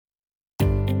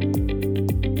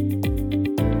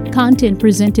Content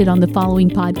presented on the following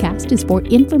podcast is for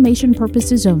information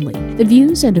purposes only. The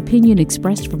views and opinion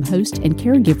expressed from host and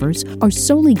caregivers are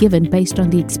solely given based on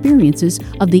the experiences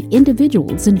of the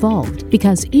individuals involved.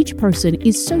 Because each person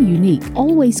is so unique,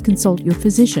 always consult your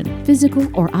physician, physical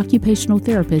or occupational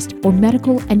therapist for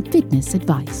medical and fitness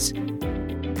advice.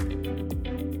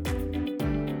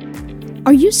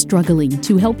 Are you struggling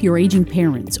to help your aging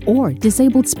parents or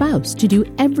disabled spouse to do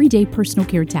everyday personal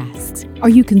care tasks? Are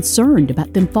you concerned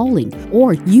about them falling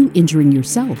or you injuring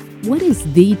yourself? What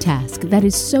is the task that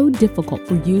is so difficult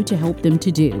for you to help them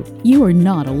to do? You are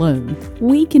not alone.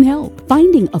 We can help.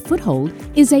 Finding a Foothold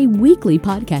is a weekly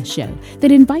podcast show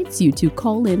that invites you to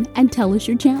call in and tell us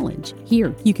your challenge.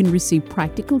 Here, you can receive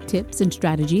practical tips and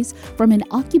strategies from an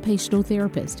occupational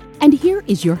therapist. And here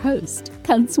is your host,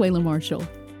 Consuela Marshall.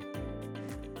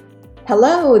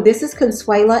 Hello, this is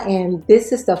Consuela, and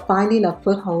this is the Finding a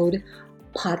Foothold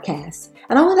podcast.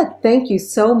 And I want to thank you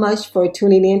so much for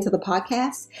tuning in to the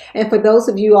podcast. And for those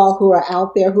of you all who are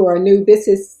out there who are new, this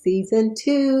is season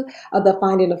 2 of the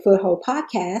Finding a Foothold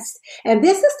podcast. And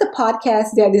this is the podcast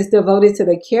that is devoted to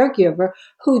the caregiver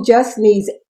who just needs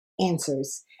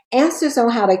answers. Answers on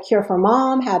how to care for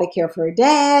mom, how to care for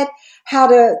dad, how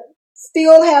to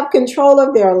still have control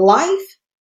of their life,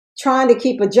 trying to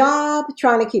keep a job,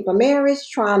 trying to keep a marriage,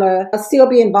 trying to still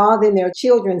be involved in their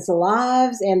children's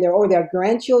lives and their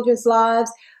grandchildren's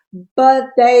lives, but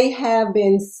they have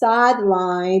been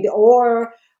sidelined,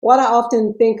 or what I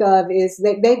often think of is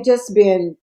that they've just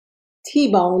been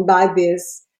T-boned by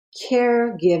this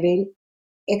caregiving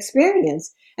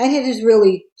experience, and it has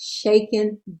really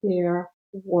shaken their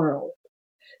world.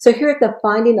 So here at the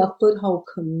Finding a Foothold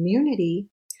community,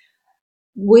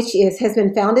 which has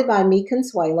been founded by me,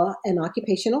 Consuela, an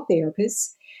occupational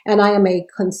therapist, and I am a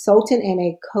consultant and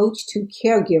a coach to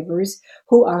caregivers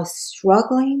who are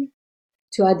struggling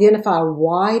to identify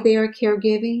why they are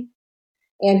caregiving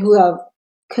and who have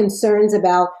concerns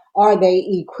about, are they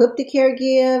equipped to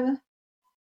caregive,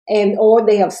 or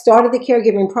they have started the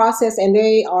caregiving process and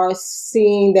they are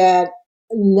seeing that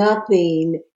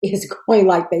nothing is going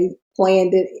like they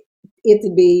planned it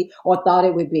to be or thought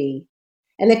it would be.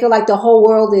 And they feel like the whole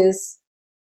world is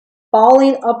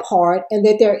falling apart and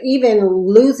that they're even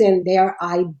losing their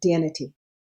identity.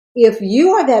 If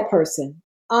you are that person,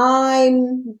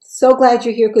 I'm so glad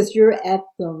you're here because you're at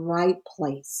the right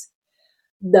place.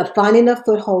 The Finding a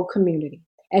Foothold community.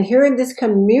 And here in this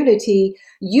community,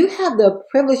 you have the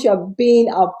privilege of being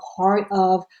a part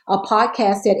of a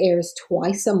podcast that airs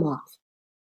twice a month.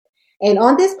 And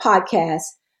on this podcast,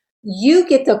 you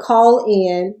get to call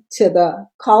in to the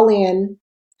call-in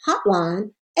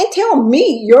hotline and tell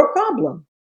me your problem.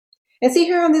 And see,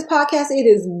 here on this podcast, it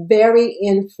is very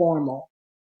informal.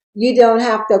 You don't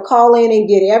have to call in and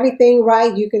get everything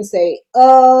right. You can say,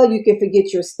 you can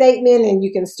forget your statement and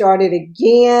you can start it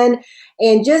again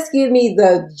and just give me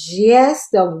the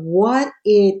gist of what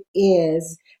it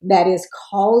is that is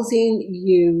causing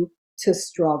you to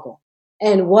struggle.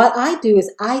 And what I do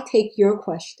is I take your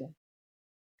question.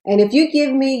 And if you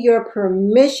give me your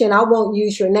permission, I won't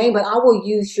use your name, but I will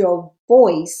use your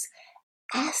voice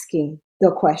asking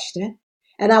the question.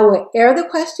 And I will air the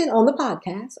question on the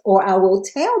podcast, or I will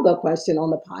tell the question on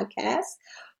the podcast,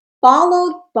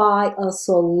 followed by a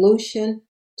solution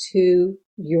to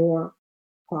your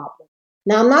problem.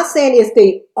 Now, I'm not saying it's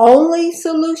the only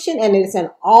solution and it's an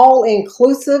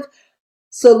all-inclusive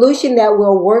solution that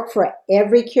will work for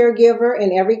every caregiver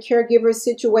in every caregiver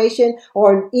situation,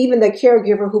 or even the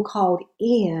caregiver who called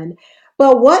in.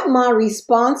 But what my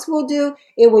response will do,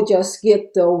 it will just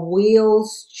get the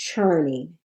wheels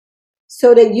churning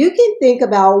so that you can think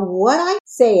about what I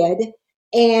said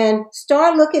and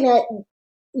start looking at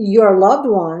your loved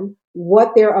one,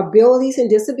 what their abilities and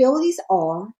disabilities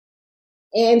are,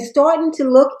 and starting to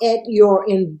look at your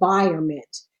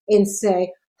environment and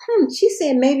say, she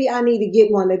said maybe I need to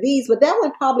get one of these, but that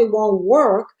one probably won't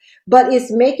work. But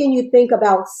it's making you think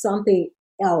about something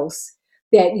else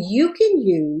that you can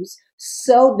use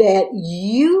so that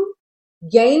you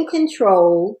gain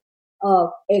control of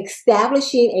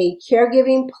establishing a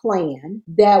caregiving plan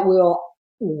that will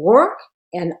work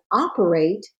and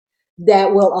operate,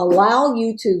 that will allow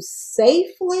you to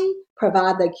safely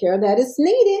provide the care that is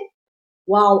needed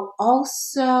while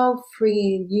also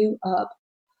freeing you up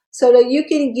so that you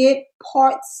can get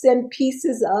parts and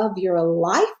pieces of your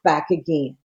life back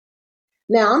again.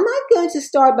 Now, I'm not going to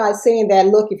start by saying that,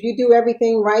 look, if you do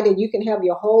everything right and you can have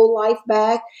your whole life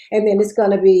back, and then it's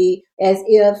going to be as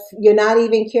if you're not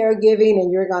even caregiving and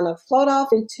you're going to float off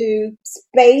into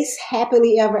space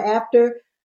happily ever after.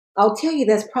 I'll tell you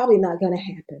that's probably not going to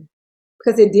happen.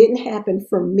 because it didn't happen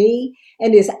for me,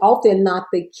 and is often not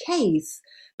the case.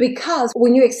 Because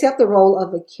when you accept the role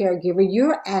of a caregiver,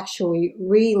 you're actually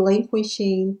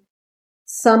relinquishing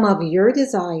some of your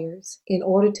desires in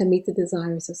order to meet the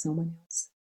desires of someone else.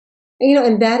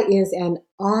 And that is an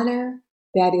honor.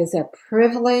 That is a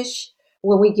privilege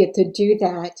when we get to do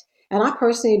that. And I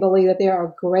personally believe that there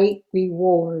are great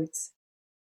rewards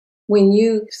when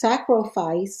you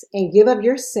sacrifice and give of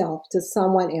yourself to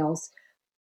someone else,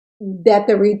 that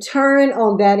the return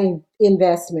on that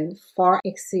investment far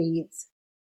exceeds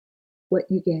what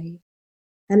you gave.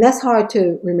 And that's hard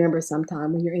to remember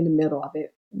sometimes when you're in the middle of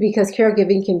it, because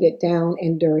caregiving can get down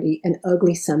and dirty and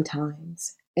ugly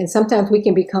sometimes. And sometimes we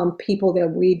can become people that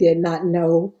we did not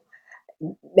know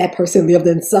that person lived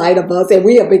inside of us, and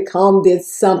we have become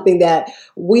this something that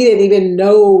we didn't even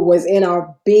know was in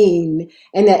our being,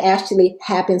 and that actually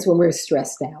happens when we're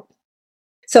stressed out.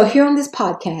 So here on this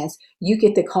podcast, you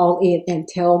get to call in and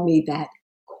tell me that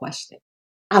question.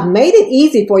 I've made it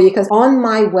easy for you because on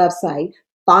my website,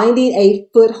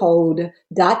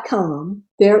 findingafoothold.com,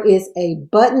 there is a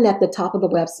button at the top of the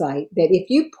website that if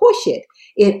you push it,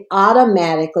 it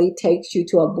automatically takes you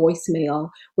to a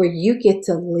voicemail where you get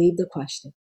to leave the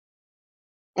question.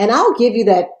 And I'll give you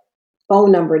that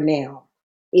phone number now.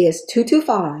 It's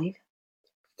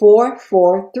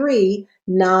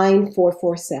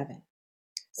 225-443-9447.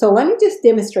 So let me just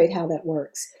demonstrate how that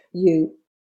works. You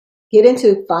get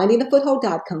into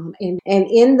findingafoothold.com, and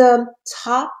in the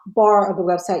top bar of the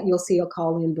website, you'll see a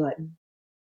call-in button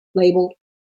labeled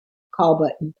call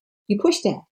button. You push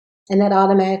that, and that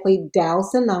automatically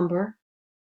dials the number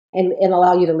and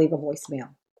allow you to leave a voicemail.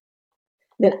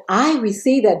 Then I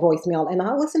receive that voicemail, and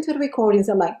I listen to the recordings.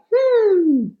 I'm like,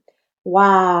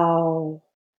 wow,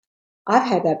 I've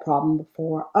had that problem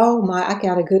before. Oh my, I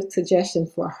got a good suggestion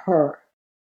for her.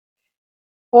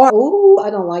 Or, oh, I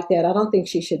don't like that. I don't think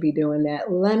she should be doing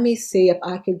that. Let me see if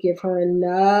I could give her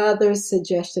another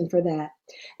suggestion for that.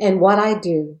 And what I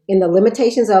do in the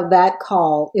limitations of that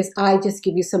call is I just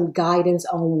give you some guidance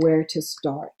on where to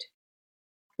start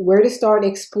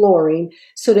exploring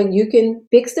so that you can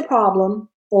fix the problem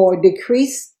or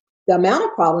decrease the amount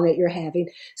of problem that you're having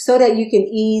so that you can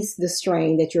ease the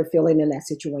strain that you're feeling in that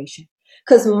situation.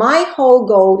 Because my whole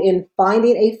goal in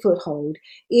finding a foothold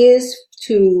is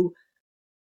to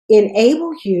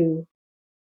enable you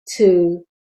to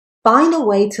find a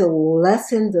way to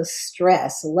lessen the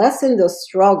stress, lessen the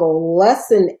struggle,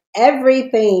 lessen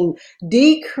everything,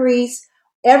 decrease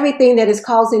everything that is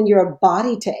causing your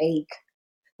body to ache,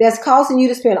 that's causing you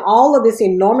to spend all of this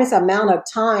enormous amount of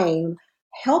time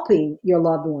helping your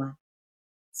loved one.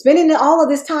 Spending all of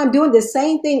this time doing the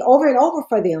same thing over and over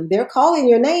for them. They're calling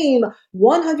your name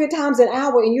 100 times an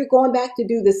hour and you're going back to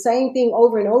do the same thing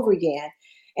over and over again.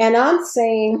 And I'm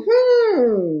saying,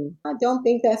 I don't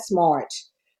think that's smart.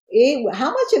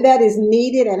 How much of that is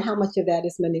needed and how much of that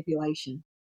is manipulation?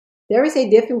 There is a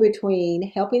difference between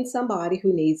helping somebody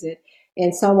who needs it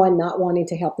and someone not wanting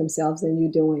to help themselves and you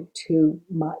doing too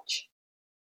much.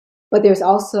 But there's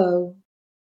also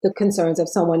the concerns of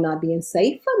someone not being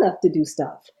safe enough to do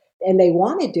stuff and they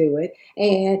want to do it.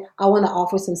 And I want to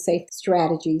offer some safe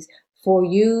strategies for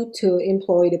you to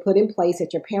employ, to put in place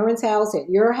at your parents' house, at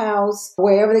your house,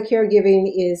 wherever the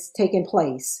caregiving is taking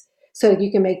place, so that you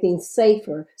can make things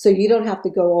safer, so you don't have to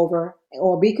go over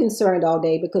or be concerned all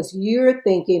day because you're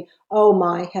thinking, oh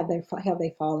my, have they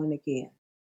fallen again?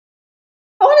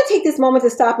 I want to take this moment to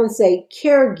stop and say,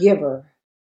 caregiver.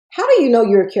 How do you know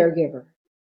you're a caregiver?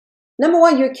 Number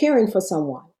one, you're caring for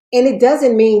someone. And it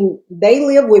doesn't mean they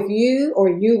live with you or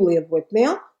you live with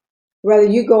them. Whether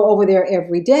you go over there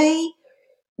every day,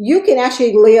 you can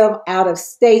actually live out of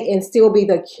state and still be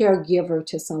the caregiver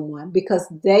to someone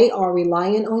because they are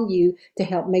relying on you to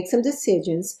help make some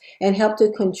decisions and help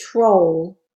to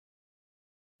control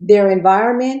their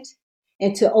environment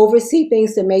and to oversee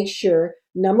things to make sure,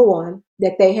 number one,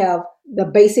 that they have the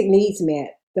basic needs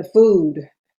met, the food,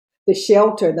 the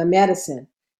shelter, the medicine,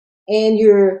 and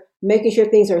you're making sure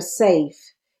things are safe.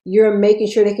 You're making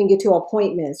sure they can get to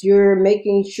appointments. You're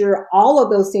making sure all of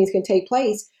those things can take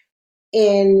place.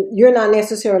 And you're not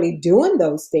necessarily doing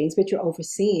those things, but you're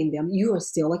overseeing them. You are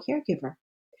still a caregiver.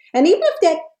 And even if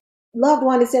that loved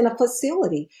one is in a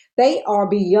facility, they are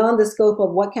beyond the scope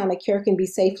of what kind of care can be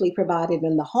safely provided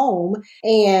in the home.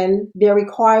 And they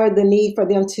require the need for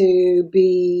them to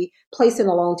be placed in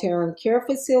a long-term care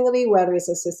facility, whether it's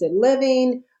assisted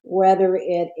living, whether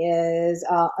it is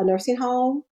a nursing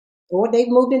home, or they've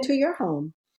moved into your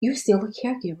home. You're still a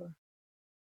caregiver.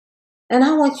 And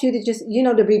I want you to just,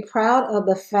 to be proud of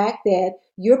the fact that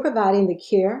you're providing the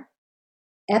care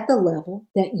at the level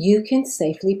that you can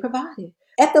safely provide it.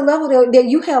 at the level that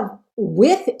you have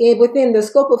within the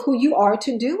scope of who you are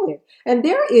to do it. And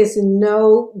there is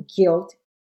no guilt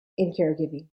in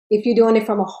caregiving if you're doing it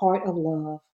from a heart of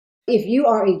love. If you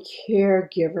are a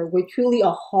caregiver with truly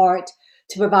a heart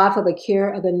to provide for the care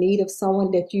of the need of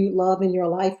someone that you love in your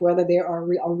life, whether they are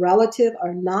a relative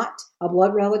or not, a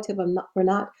blood relative or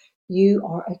not, you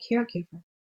are a caregiver.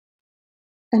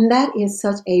 And that is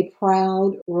such a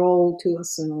proud role to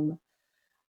assume.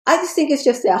 I just think it's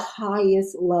just the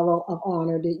highest level of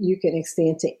honor that you can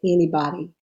extend to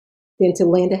anybody than to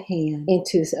lend a hand and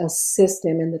to assist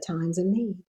them in the times of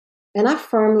need. And I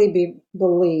firmly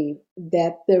believe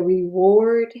that the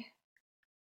reward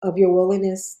of your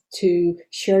willingness to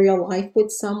share your life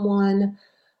with someone,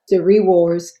 the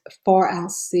rewards far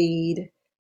exceed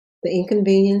the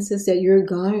inconveniences that you're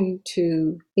going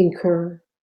to incur.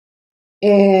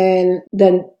 And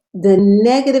the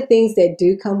negative things that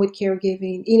do come with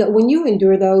caregiving, when you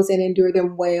endure those and endure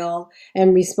them well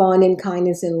and respond in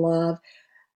kindness and love,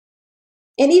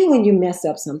 and even when you mess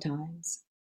up sometimes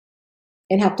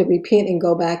and have to repent and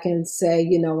go back and say,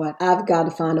 you know what, I've got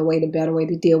to find a better way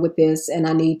to deal with this, and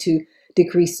I need to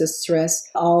decrease the stress.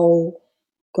 I'll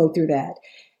go through that.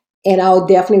 And I'll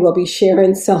definitely will be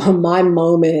sharing some of my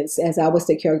moments as I was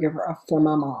the caregiver for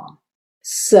my mom.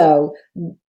 So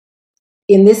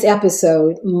in this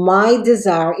episode, my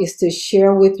desire is to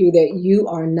share with you that you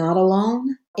are not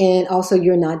alone, and also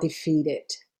you're not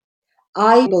defeated.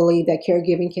 I believe that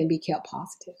caregiving can be kept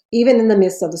positive, even in the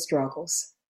midst of the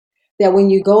struggles. That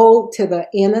when you go to the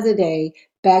end of the day,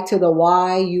 back to the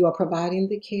why you are providing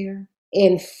the care,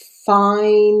 and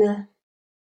find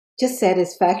just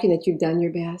satisfaction that you've done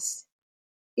your best.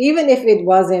 Even if it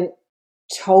wasn't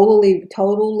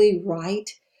totally right,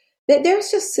 that there's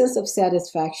just sense of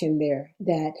satisfaction there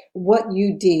that what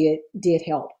you did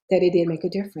help, that it did make a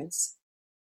difference.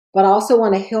 But I also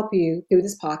want to help you through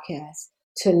this podcast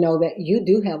to know that you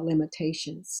do have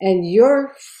limitations. And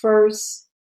your first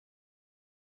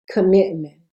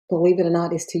commitment, believe it or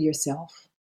not, is to yourself.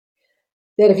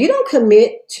 That if you don't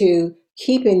commit to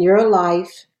keeping your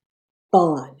life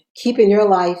fun, keeping your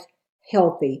life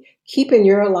healthy, keeping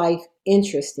your life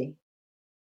interesting,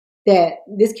 that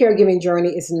this caregiving journey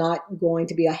is not going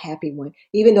to be a happy one.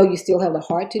 Even though you still have the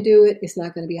heart to do it, it's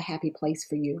not going to be a happy place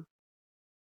for you.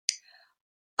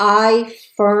 I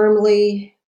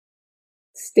firmly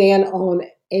stand on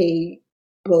a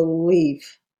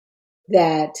belief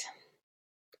that,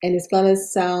 and it's going to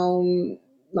sound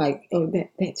like, oh,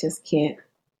 that just can't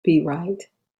be right.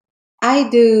 I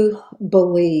do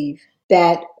believe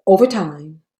that over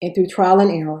time and through trial and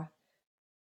error,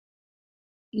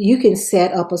 you can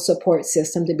set up a support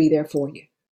system to be there for you.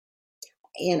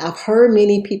 And I've heard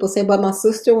many people say, but my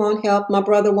sister won't help, my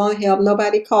brother won't help,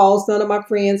 nobody calls, none of my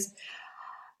friends.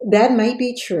 That may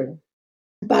be true.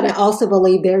 But I also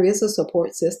believe there is a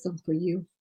support system for you.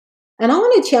 And I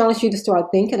want to challenge you to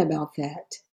start thinking about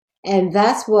that. And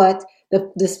that's what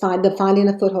the Finding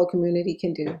a Foothold community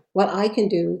can do. What I can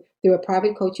do through a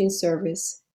private coaching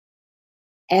service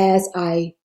as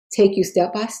I take you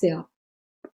step by step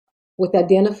with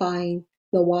identifying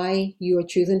the why you are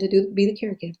choosing to be the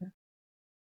caregiver,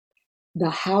 the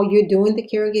how you're doing the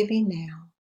caregiving now,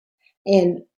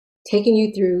 and taking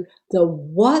you through the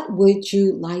what would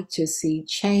you like to see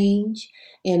change,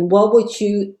 and what would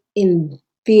you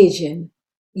envision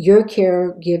your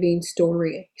caregiving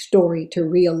story to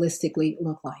realistically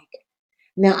look like.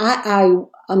 Now,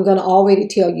 I'm going to already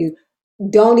tell you,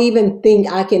 don't even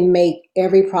think I can make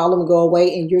every problem go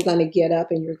away and you're going to get up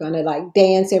and you're going to like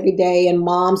dance every day and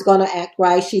mom's going to act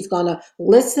right. She's going to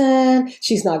listen.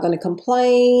 She's not going to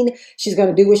complain. She's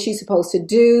going to do what she's supposed to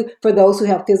do. For those who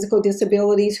have physical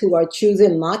disabilities who are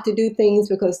choosing not to do things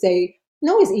because they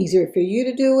know it's easier for you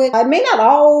to do it. It may not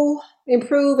all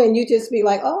improve and you just be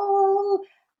like, oh,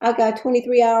 I got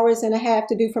 23 hours and a half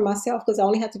to do for myself because I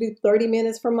only have to do 30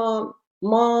 minutes for mom.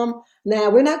 Now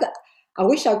we're not going to, I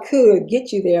wish I could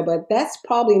get you there, but that's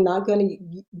probably not going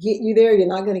to get you there. You're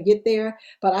not going to get there,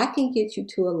 but I can get you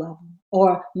to a level,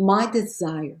 or my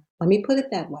desire, let me put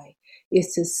it that way,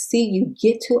 is to see you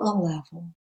get to a level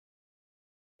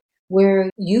where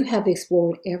you have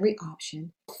explored every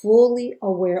option, fully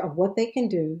aware of what they can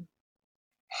do,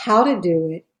 how to do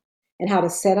it, and how to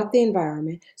set up the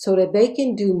environment so that they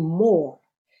can do more,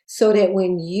 so that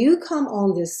when you come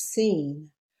on the scene,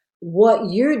 what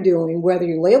you're doing, whether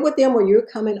you live with them or you're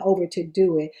coming over to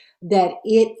do it, that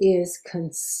it is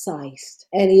concise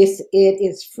and it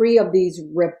is free of these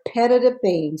repetitive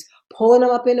things, pulling them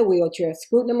up in the wheelchair,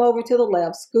 scooting them over to the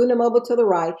left, scooting them over to the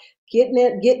right,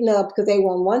 getting up because they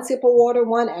want one sip of water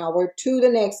 1 hour, 2 the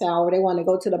next hour. They want to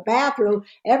go to the bathroom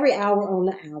every hour on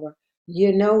the hour.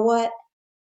 you know what?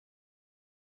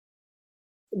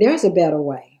 There's a better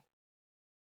way.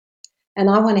 And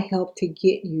I want to help to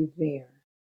get you there,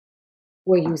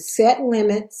 where you set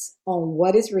limits on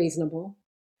what is reasonable.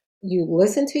 You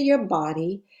listen to your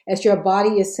body as your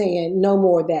body is saying, no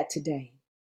more of that today.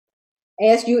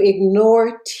 As you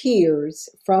ignore tears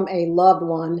from a loved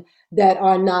one that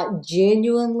are not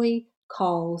genuinely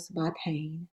caused by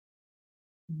pain,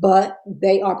 but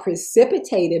they are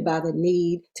precipitated by the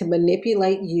need to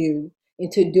manipulate you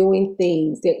into doing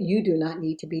things that you do not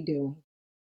need to be doing.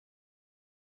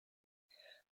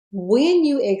 When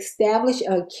you establish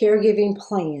a caregiving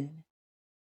plan,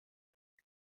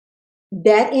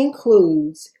 that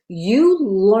includes you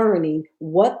learning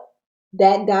what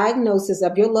that diagnosis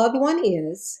of your loved one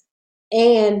is,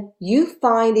 and you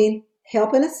finding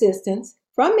help and assistance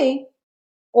from me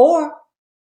or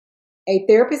a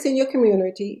therapist in your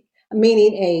community,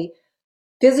 meaning a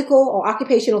physical or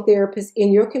occupational therapist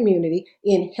in your community,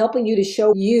 in helping you to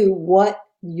show you what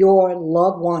your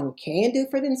loved one can do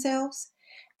for themselves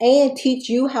and teach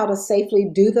you how to safely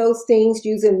do those things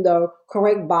using the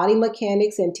correct body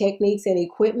mechanics and techniques and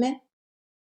equipment.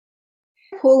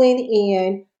 Pulling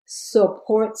in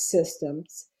support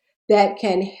systems that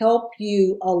can help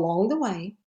you along the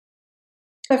way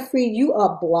to free you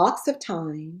up blocks of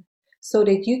time so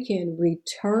that you can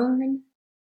return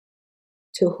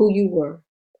to who you were.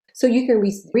 So you can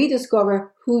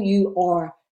rediscover who you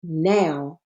are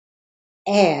now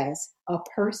as a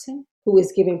person who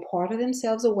is giving part of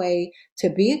themselves away to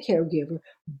be a caregiver,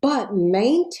 but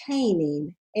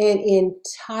maintaining an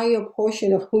entire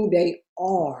portion of who they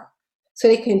are so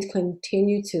they can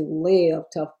continue to live,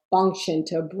 to function,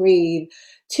 to breathe,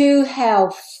 to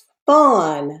have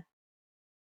fun,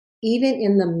 even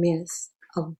in the midst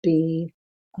of being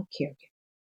a caregiver.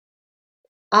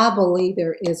 I believe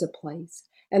there is a place.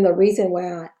 And the reason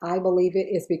why I believe it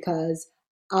is because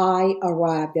I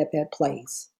arrived at that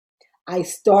place. I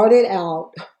started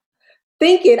out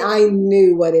thinking I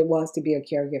knew what it was to be a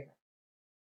caregiver.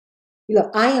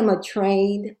 I am a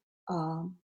trained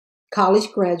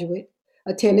college graduate,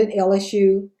 attended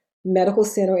LSU Medical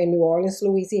Center in New Orleans,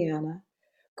 Louisiana,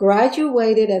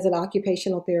 graduated as an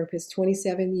occupational therapist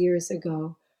 27 years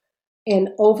ago. And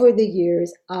over the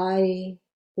years, I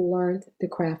learned the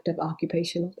craft of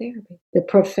occupational therapy, the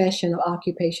profession of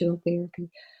occupational therapy.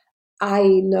 I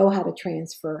know how to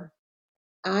transfer.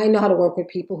 I know how to work with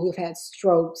people who've had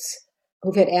strokes,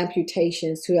 who've had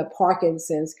amputations, who have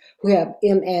Parkinson's, who have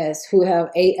MS, who have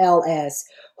ALS,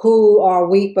 who are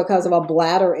weak because of a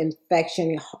bladder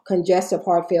infection, congestive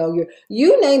heart failure.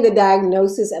 You name the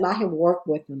diagnosis, and I have worked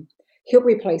with them. Hip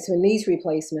replacement, knees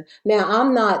replacement. Now,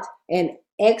 I'm not an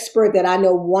expert that I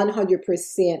know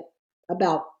 100%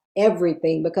 about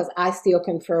everything because I still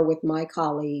confer with my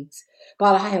colleagues,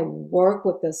 but I have worked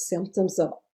with the symptoms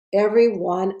of every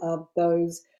one of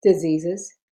those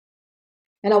diseases.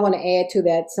 And I want to add to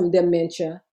that some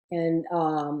dementia and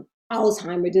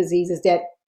Alzheimer's diseases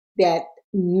that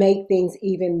make things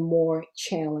even more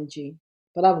challenging.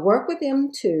 But I've worked with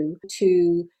them too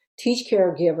to teach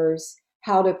caregivers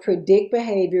how to predict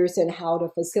behaviors and how to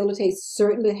facilitate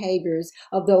certain behaviors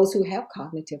of those who have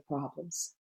cognitive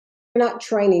problems. We're not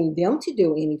training them to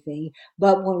do anything,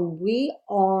 but when we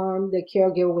arm the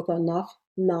caregiver with enough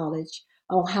knowledge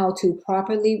on how to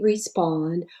properly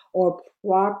respond or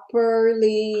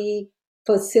properly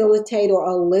facilitate or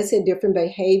elicit different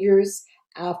behaviors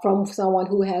from someone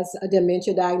who has a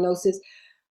dementia diagnosis,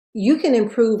 you can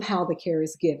improve how the care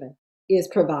is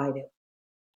provided.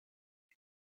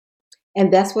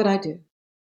 And that's what I do.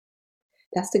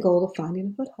 That's the goal of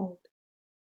Finding a Foothold.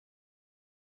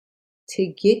 To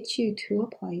get you to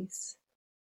a place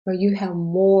where you have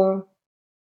more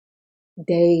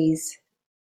days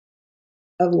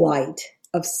of light,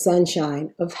 of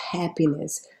sunshine, of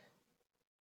happiness,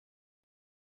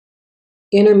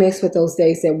 intermixed with those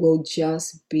days that will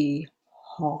just be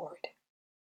hard.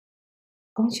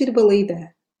 I want you to believe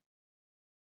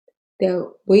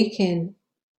that we can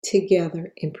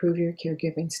together improve your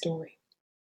caregiving story.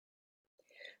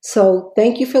 So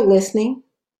thank you for listening.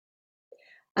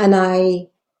 And I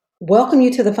welcome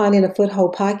you to the Finding a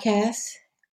Foothold podcast.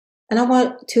 And I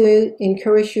want to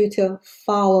encourage you to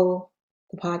follow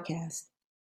the podcast.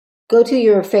 Go to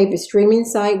your favorite streaming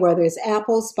site, whether it's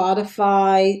Apple,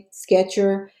 Spotify,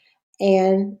 Sketcher,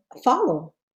 and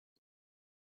follow.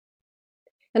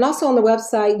 And also on the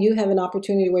website, you have an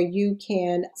opportunity where you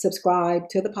can subscribe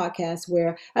to the podcast,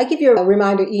 where I give you a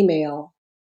reminder email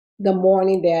the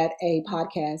morning that a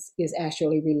podcast is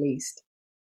actually released.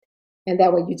 And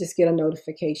that way you just get a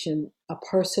notification, a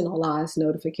personalized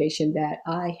notification that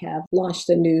I have launched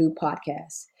a new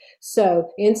podcast. So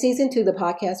in season 2, the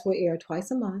podcast will air twice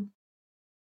a month.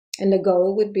 And the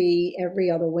goal would be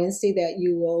every other Wednesday that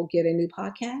you will get a new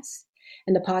podcast.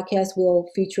 And the podcast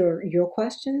will feature your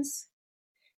questions.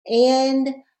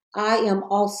 And I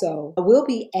will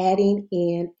be adding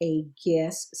in a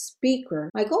guest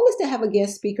speaker. My goal is to have a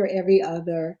guest speaker every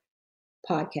other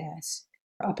podcast.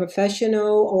 A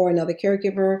professional or another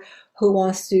caregiver who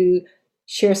wants to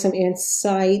share some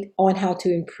insight on how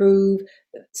to improve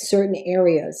certain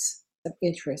areas of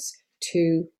interest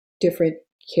to different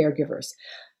caregivers.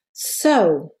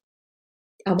 So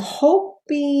I'm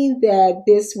hoping that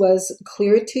this was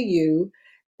clear to you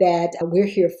that we're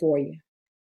here for you.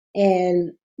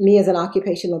 And me as an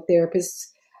occupational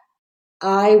therapist,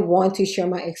 I want to share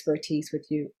my expertise with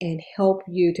you and help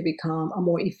you to become a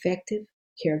more effective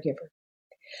caregiver.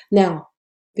 Now,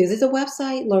 visit the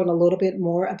website, learn a little bit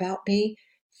more about me.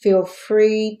 Feel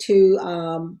free to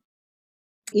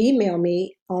email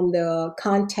me on the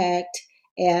contact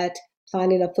at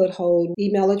Finding a Foothold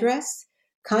email address,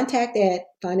 contact at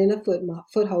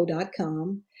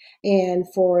findingafoothold.com. And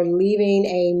for leaving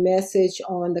a message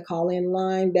on the call-in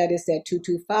line, that is at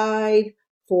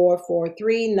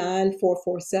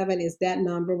 225-443-9447 is that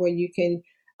number where you can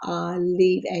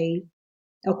leave a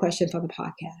question for the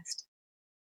podcast.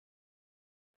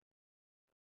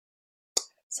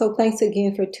 So thanks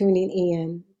again for tuning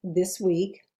in this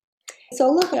week. So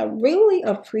look, I really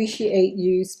appreciate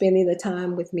you spending the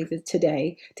time with me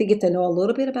today to get to know a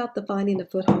little bit about the Finding a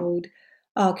Foothold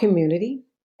community.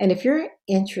 And if you're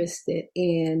interested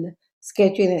in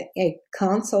scheduling a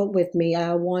consult with me,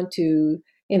 I want to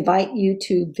invite you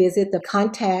to visit the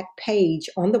contact page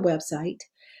on the website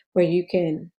where you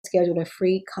can schedule a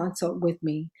free consult with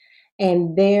me.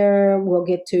 And there we'll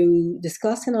get to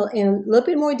discuss in a little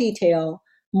bit more detail,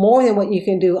 more than what you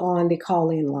can do on the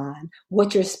call-in line,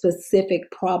 what your specific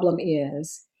problem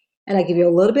is. And I give you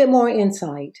a little bit more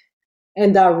insight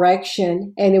and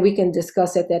direction, and then we can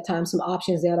discuss at that time some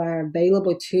options that are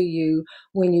available to you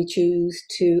when you choose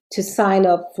to sign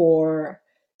up for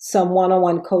some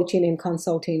one-on-one coaching and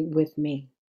consulting with me.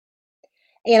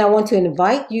 And I want to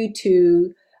invite you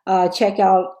to check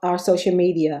out our social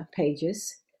media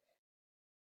pages.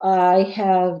 I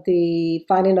have the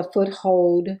Finding a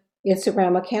Foothold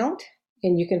Instagram account,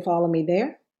 and you can follow me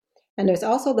there. And there's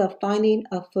also the Finding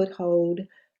a Foothold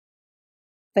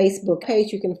Facebook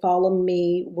page. You can follow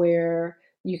me where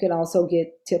you can also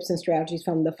get tips and strategies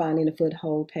from the Finding a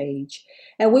Foothold page.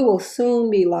 And we will soon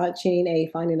be launching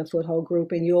a Finding a Foothold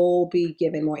group, and you'll be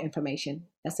given more information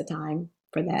as the time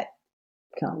for that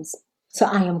comes. So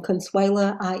I am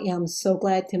Consuela. I am so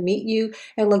glad to meet you.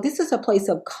 And look, this is a place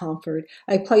of comfort,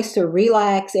 a place to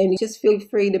relax and just feel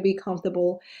free to be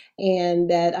comfortable, and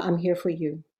that I'm here for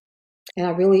you. And I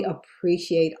really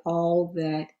appreciate all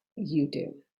that you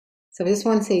do. So I just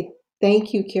want to say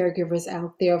thank you, caregivers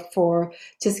out there, for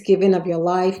just giving up your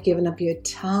life, giving up your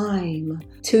time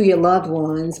to your loved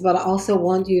ones. But I also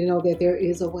want you to know that there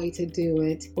is a way to do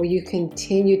it where you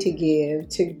continue to give,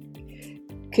 to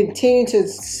continue to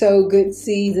sow good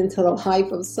seeds into the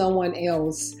life of someone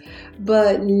else,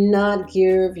 but not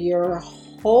give your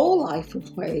whole life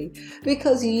away,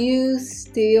 because you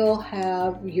still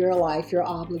have your life, your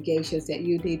obligations that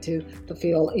you need to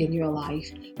fulfill in your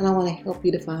life. And I want to help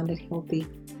you to find a healthy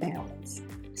balance.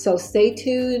 So stay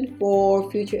tuned for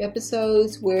future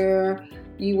episodes where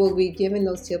you will be given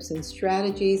those tips and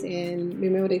strategies. And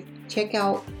remember to check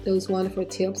out those wonderful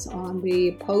tips on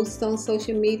the posts on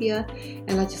social media.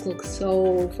 And I just look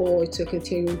so forward to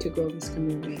continuing to grow this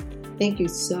community. Thank you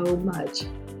so much.